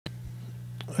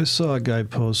I saw a guy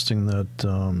posting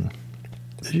that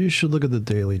you should look at the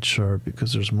daily chart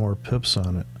because there's more pips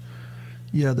on it.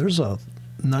 Yeah, there's a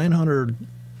 900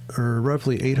 or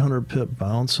roughly 800 pip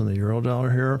bounce in the euro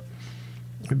dollar here.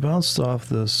 We bounced off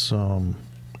this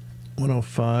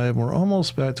 105. We're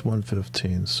almost back to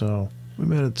 115. So we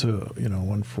made it to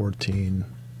 114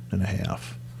 and a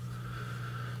half.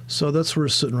 So that's where we're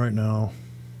sitting right now.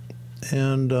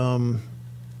 And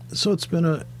so it's been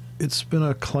a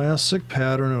classic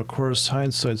pattern. And of course,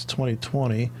 hindsight's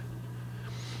 2020.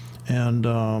 And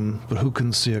but who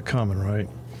couldn't see it coming, right?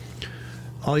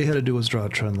 All you had to do was draw a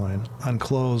trend line on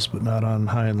close, but not on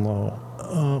high and low.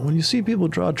 When you see people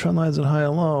draw trend lines on high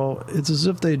and low, it's as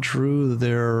if they drew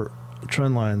their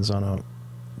trend lines on a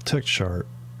tick chart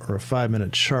or a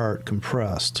 5-minute chart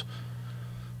compressed.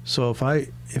 So if I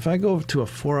go to a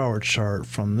 4-hour chart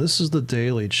from this is the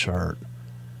daily chart,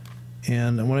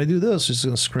 and when I do this, it's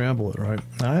going to scramble it, right?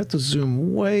 Now I have to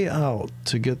zoom way out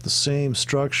to get the same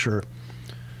structure.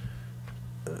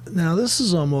 Now this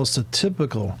is almost a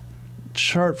typical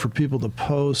chart for people to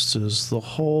post, is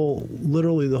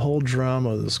literally the whole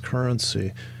drama of this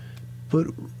currency. But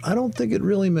I don't think it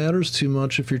really matters too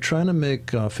much if you're trying to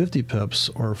make 50 pips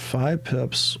or 5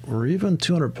 pips or even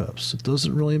 200 pips. It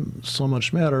doesn't really so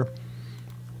much matter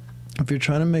if you're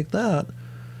trying to make that,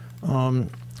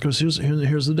 because here's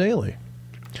the daily.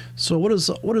 So what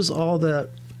does all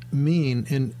that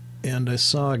mean? And I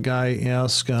saw a guy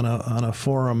ask on a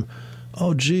forum,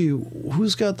 oh, gee,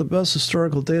 who's got the best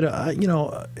historical data?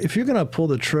 If you're going to pull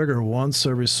the trigger once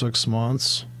every 6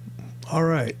 months, all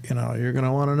right, you're going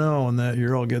to want to know when that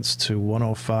euro gets to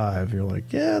 105. You're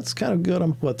like, yeah, it's kind of good.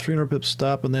 I'm 300 pips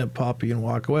stop and that poppy and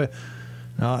walk away.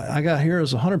 Now, I got here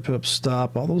as 100 pips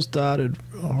stop. All those dotted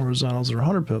horizontals are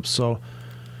 100 pips. So,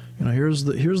 here's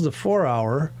the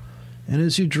 4-hour. And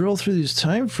as you drill through these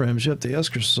time frames, you have to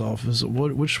ask yourself,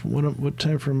 what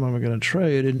time frame am I going to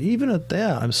trade? And even at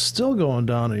that, I'm still going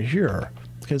down to here.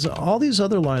 Because all these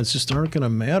other lines just aren't going to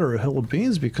matter a hill of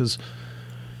beans, because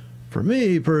for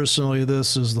me personally,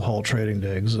 this is the whole trading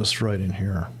day exists right in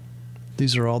here.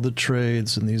 These are all the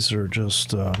trades, and these are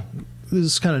just, this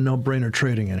is kind of no-brainer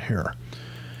trading in here.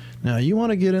 Now, you want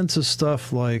to get into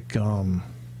stuff like,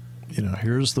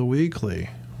 here's the weekly.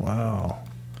 Wow.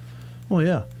 Well,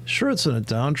 yeah, sure, it's in a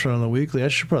downtrend on the weekly. I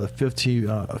should put a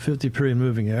 50 period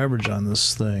moving average on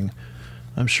this thing.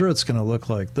 I'm sure it's going to look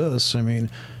like this. I mean,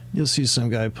 you'll see some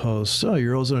guy post, oh,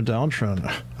 euro's in a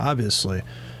downtrend. Obviously.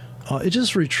 It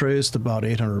just retraced about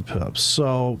 800 pips.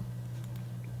 So,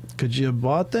 could you have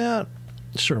bought that?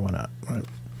 Sure, why not? Right.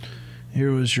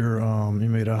 Here was your,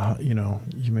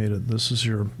 this is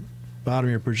your bottom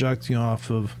you're projecting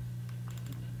off of.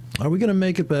 Are we going to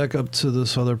make it back up to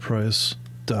this other price?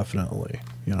 Definitely,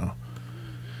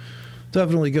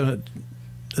 definitely going to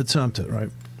attempt it, right?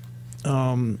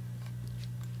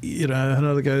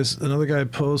 Another guy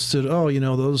posted, oh,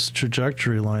 those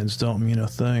trajectory lines don't mean a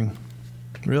thing.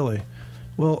 Really?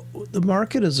 Well, the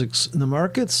market's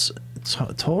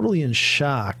totally in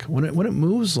shock when it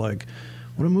moves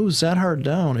that hard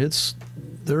down. It's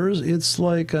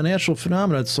like a natural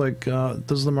phenomenon. It's like,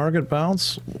 does the market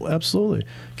bounce? Absolutely.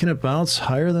 Can it bounce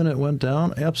higher than it went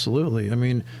down? Absolutely. I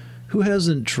mean, who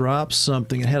hasn't dropped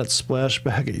something and had it splash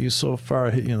back at you so far,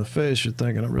 hit you in the face? You're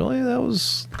thinking, really? That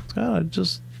was, God, I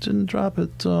just didn't drop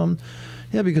it.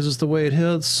 Yeah, because it's the way it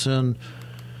hits, and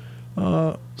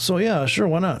so yeah, sure,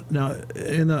 why not? Now,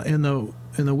 in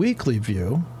the weekly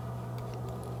view,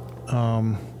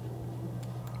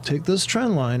 take this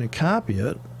trend line and copy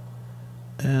it.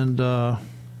 And got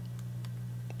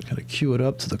to cue it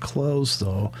up to the close,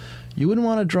 though. You wouldn't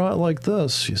want to draw it like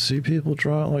this. You see people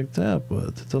draw it like that,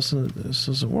 but this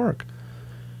doesn't work.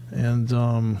 And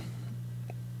now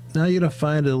you're going to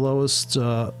find the lowest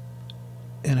and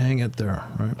hang it there,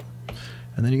 right?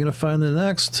 And then you're going to find the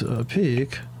next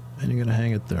peak, and you're going to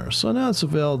hang it there. So now it's a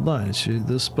valid line. See,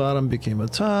 this bottom became a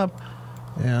top,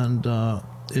 and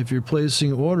if you're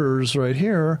placing orders right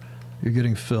here, you're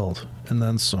getting filled, and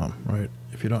then some, right?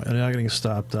 If you're not getting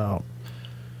stopped out.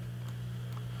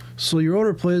 So your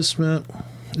order placement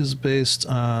is based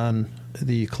on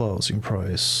the closing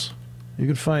price. You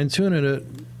can fine-tune it,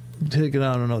 take it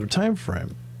on another time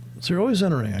frame. So you're always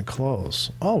entering on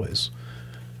close, always.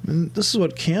 I mean, this is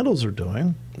what candles are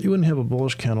doing. You wouldn't have a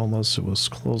bullish candle unless it was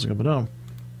closing up and down.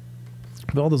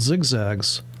 But all the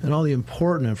zigzags and all the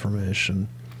important information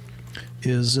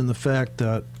is in the fact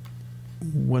that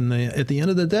at the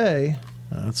end of the day,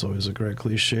 that's always a great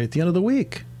cliche, at the end of the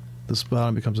week, this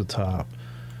bottom becomes a top.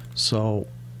 So,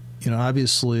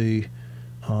 obviously,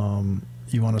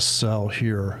 you want to sell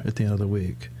here at the end of the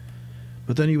week.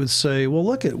 But then you would say, well,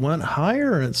 look, it went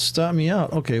higher and it stopped me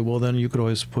out. Okay, well, then you could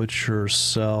always put your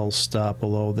sell stop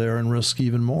below there and risk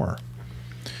even more.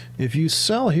 If you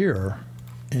sell here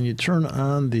and you turn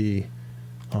on the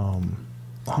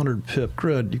 100 pip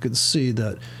grid, you could see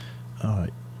that,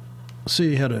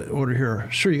 see you had an order here.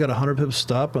 Sure, you got a 100 pip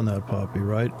stop on that puppy,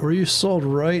 right? Or you sold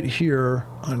right here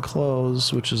on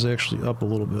close, which is actually up a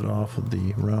little bit off of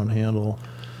the round handle.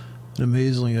 And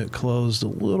amazingly, it closed a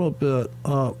little bit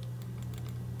up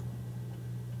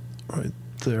right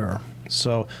there.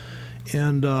 So,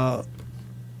 and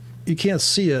you can't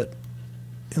see it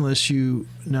unless you,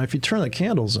 now if you turn the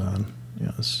candles on, you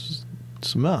know, it's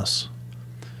a mess.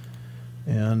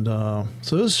 And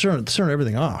so this is turn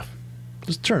everything off.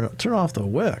 Just turn off the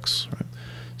wicks. Right?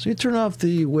 So you turn off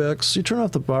the wicks, you turn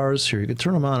off the bars here. You can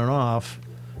turn them on and off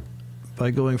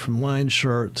by going from line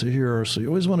chart to here. So you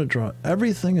always want to draw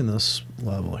everything in this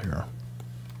level here.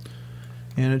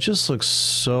 And it just looks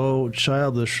so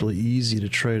childishly easy to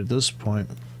trade at this point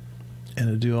and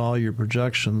to do all your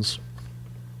projections.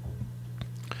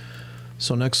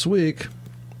 So next week,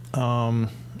 yeah,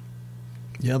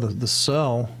 the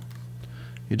sell,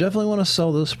 you definitely want to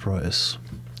sell this price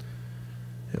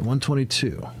at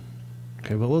 122.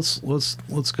 Okay, but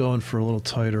let's go in for a little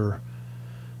tighter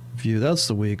view. That's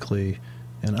the weekly,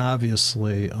 and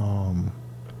obviously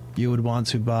you would want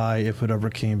to buy if it ever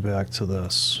came back to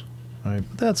this. Right,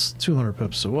 but that's 200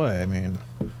 pips away. I mean,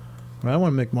 I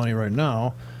want to make money right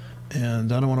now,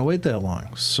 and I don't want to wait that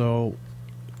long. So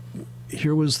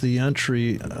here was the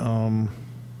entry. Let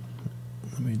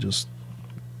me just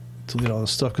delete all this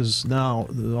stuff because now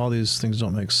all these things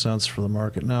don't make sense for the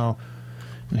market now.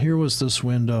 And here was this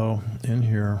window in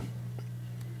here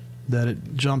that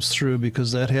it jumps through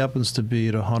because that happens to be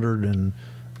at 100 and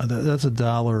that's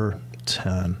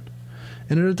 $1.10.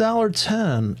 And at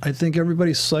 $1.10, I think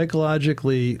everybody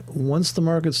psychologically, once the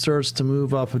market starts to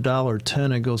move off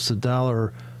 $1.10 and goes to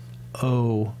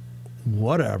 $1.0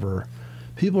 whatever,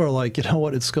 people are like, you know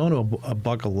what, it's going to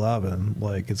 $1.11,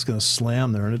 like it's going to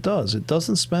slam there, and it does. It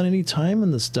doesn't spend any time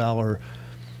in this $1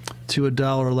 to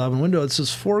 $1.11 window. It's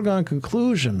this foregone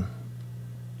conclusion.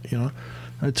 You know,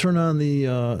 I turn on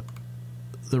the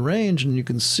range, and you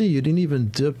can see you didn't even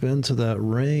dip into that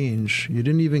range. You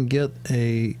didn't even get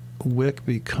a wick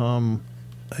become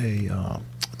a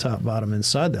top bottom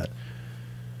inside that.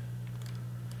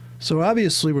 So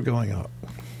obviously we're going up,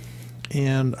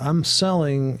 and I'm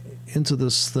selling into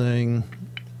this thing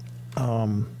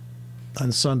on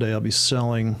Sunday. I'll be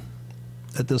selling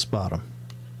at this bottom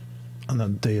on the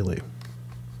daily,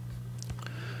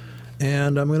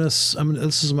 and this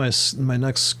is my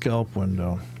next scalp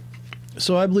window.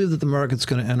 So I believe that the market's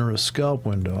going to enter a scalp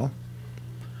window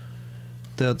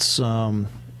that's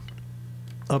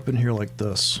up in here like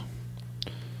this.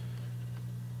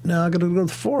 Now I'm going to go to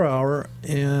the 4 hour,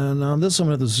 and on this I'm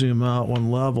going to have to zoom out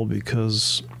one level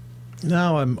because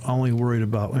now I'm only worried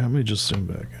about, let me just zoom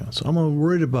back in. So I'm only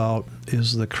worried about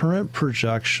is the current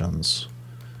projections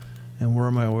and where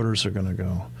my orders are going to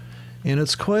go. And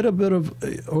it's quite a bit of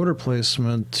order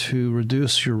placement to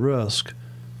reduce your risk.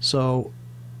 So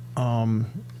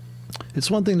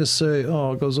it's one thing to say,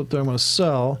 oh, it goes up there, I'm going to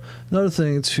sell. Another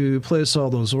thing to place all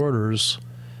those orders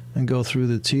and go through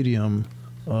the tedium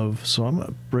of, so I'm going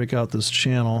to break out this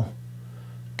channel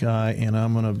guy, and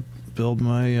I'm going to build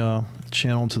my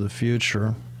channel to the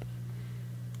future,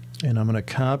 and I'm going to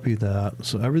copy that.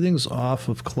 So everything's off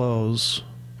of close.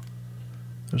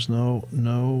 There's no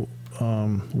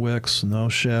wicks, no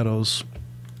shadows.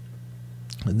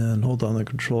 And then hold down the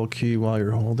control key while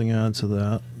you're holding on to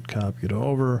that. Copy it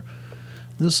over.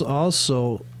 This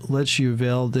also lets you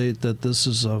validate that this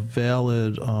is a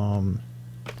valid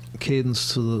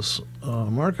cadence to this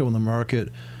market. When the market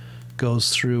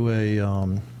goes through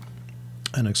an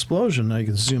explosion, now you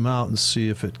can zoom out and see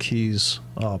if it keys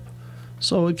up.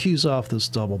 So it keys off this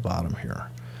double bottom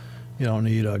here. You don't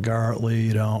need a Gartley,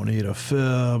 you don't need a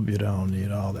fib, you don't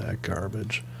need all that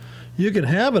garbage. You can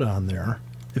have it on there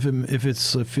if it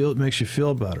makes you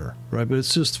feel better, right? But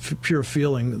it's just pure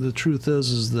feeling. The truth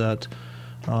is that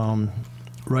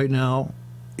right now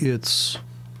you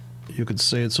could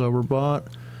say it's overbought.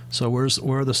 So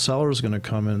where are the sellers going to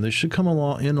come in? They should come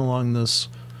along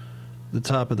the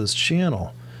top of this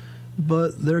channel,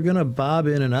 but they're going to bob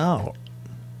in and out.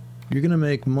 You're going to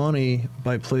make money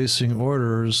by placing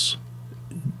orders,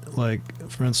 like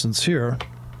for instance here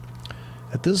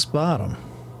at this bottom.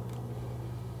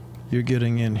 You're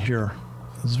getting in here.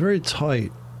 It's very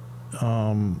tight.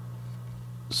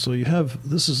 So you have,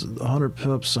 this is 100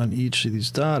 pips on each of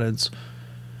these dotteds,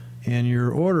 and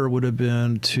your order would have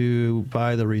been to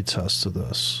buy the retest of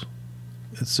this.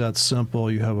 It's that simple.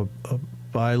 You have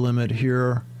buy limit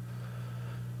here.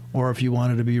 Or if you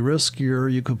wanted to be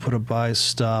riskier, you could put a buy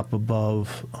stop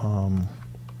above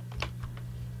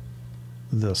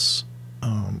this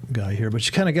guy here. But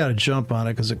you kind of got to jump on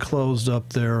it because it closed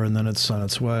up there and then it's on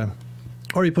its way.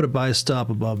 Or you put a buy stop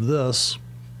above this,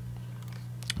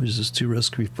 which is just too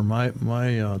risky for my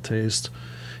taste.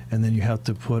 And then you have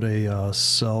to put a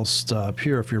sell stop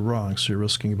here if you're wrong. So you're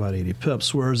risking about 80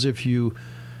 pips. Whereas if you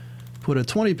put a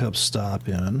 20 pip stop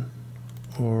in,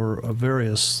 or a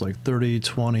various like 30,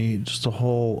 20, just a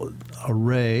whole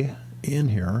array in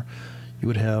here, you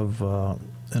would have an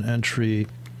entry,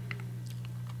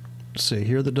 say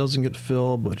here, that doesn't get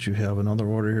filled, but you have another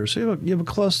order here. So you have a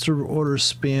cluster order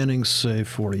spanning, say,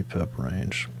 40 pip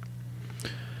range.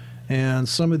 And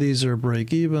some of these are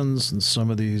break evens, and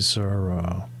some of these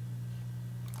are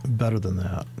better than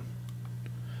that.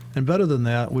 And better than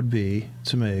that would be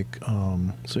to make,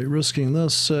 so you're risking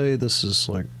this, say this is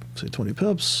like, say 20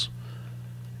 pips,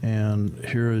 and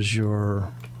here is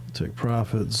your take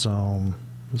profit zone.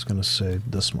 Is going to say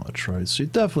this much, right? So you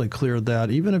definitely cleared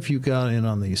that, even if you got in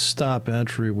on the stop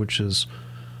entry, which is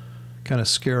kind of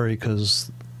scary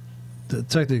because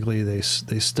technically they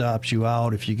stopped you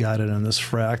out if you got it in this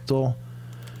fractal.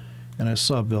 And I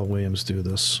saw Bill Williams do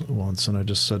this once, and I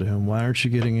just said to him, why aren't you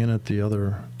getting in at the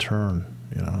other turn?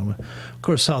 You know, of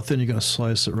course, how thin are you going to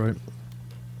slice it, right?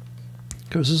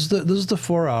 Because this is the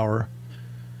 4 hour.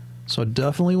 So I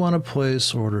definitely want to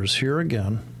place orders here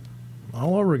again.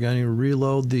 All over again. You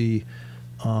reload the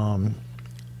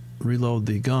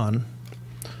gun.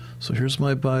 So here's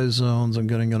my buy zones. I'm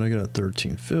gonna get a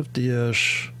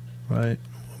 1350-ish, right?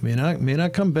 May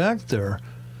not come back there,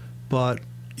 but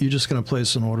you're just gonna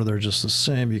place an order there just the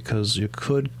same, because you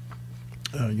could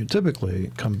you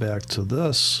typically come back to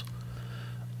this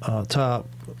top,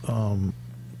 and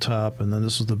then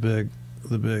this is the big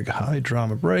high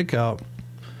drama breakout,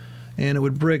 and it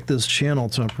would break this channel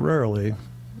temporarily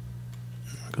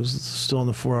because it's still in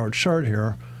the 4 hour chart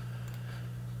here.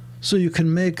 So you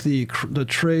can make the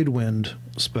trade wind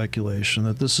speculation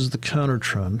that this is the counter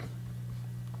trend.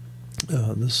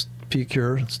 This peak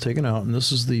here, it's taken out, and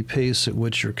this is the pace at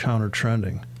which you're counter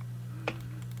trending.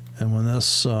 And when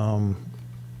this, for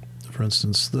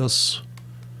instance, this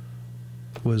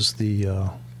was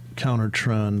the counter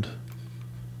trend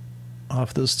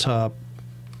off this top,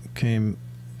 came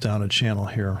down a channel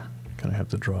here. Kind of have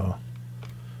to draw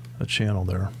a channel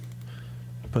there.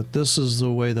 But this is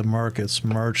the way the market's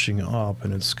marching up,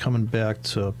 and it's coming back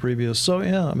to previous. So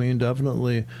yeah, I mean,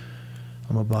 definitely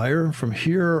I'm a buyer from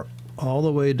here all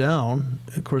the way down.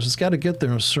 Of course, it's got to get there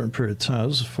in a certain period of time.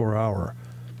 This is 4 hour.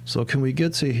 So can we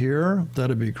get to here?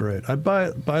 That'd be great. I'd buy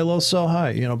low, sell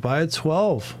high. You know, buy at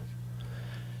 12.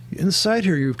 Inside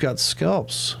here, you've got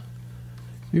scalps.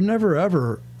 You've never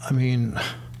ever, I mean,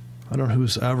 I don't know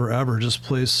who's ever just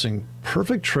placing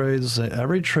perfect trades.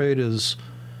 Every trade is,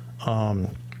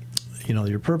 you know,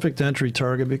 your perfect entry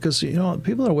target, because, you know,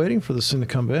 people are waiting for this thing to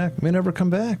come back. It may never come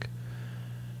back.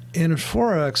 And in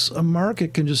Forex, a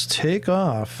market can just take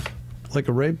off like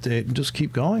a rape date and just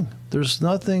keep going. There's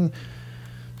nothing.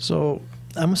 So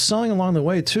I'm selling along the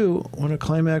way too when it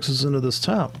climaxes into this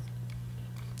top.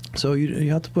 So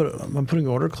you have to put, I'm putting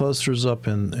order clusters up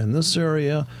in this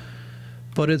area,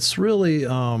 but it's really,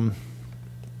 well, I'm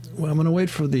going to wait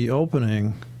for the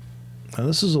opening. Now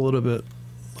this is a little bit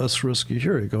less risky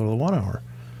here. You go to the 1 hour.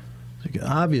 So you can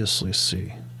obviously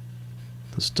see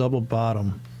this double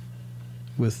bottom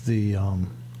with the, you know,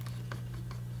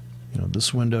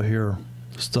 this window here,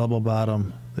 this double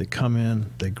bottom. They come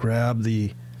in, they grab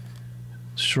the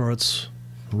shorts,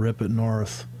 rip it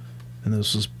north, and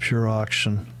this is pure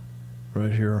auction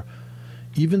right here.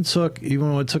 Even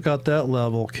when I took out that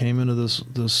level, came into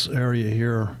this area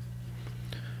here.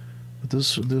 But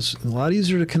this a lot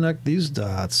easier to connect these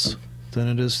dots than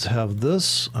it is to have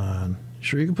this on.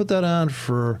 Sure, you can put that on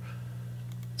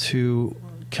to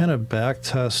kind of back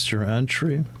test your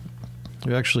entry.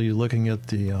 You're actually looking at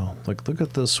the like, look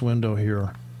at this window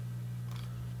here,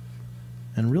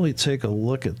 and really take a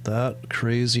look at that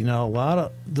crazy. Now a lot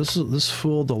of this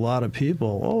fooled a lot of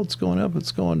people. Oh, it's going up,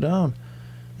 it's going down.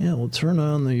 Yeah, we'll turn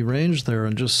on the range there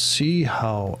and just see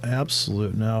how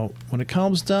absolute. Now, when it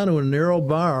comes down to a narrow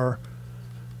bar,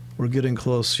 we're getting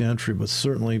close to entry, but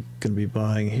certainly can be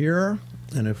buying here.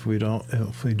 And if we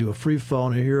do a free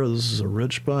fall into here, this is a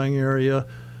rich buying area,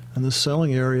 and the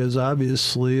selling area is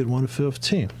obviously at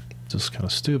 115. Just kind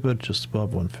of stupid, just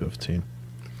above 115.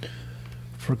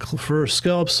 For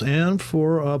scalps and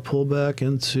for a pullback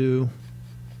into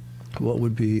what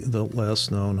would be the last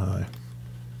known high,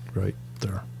 right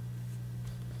there.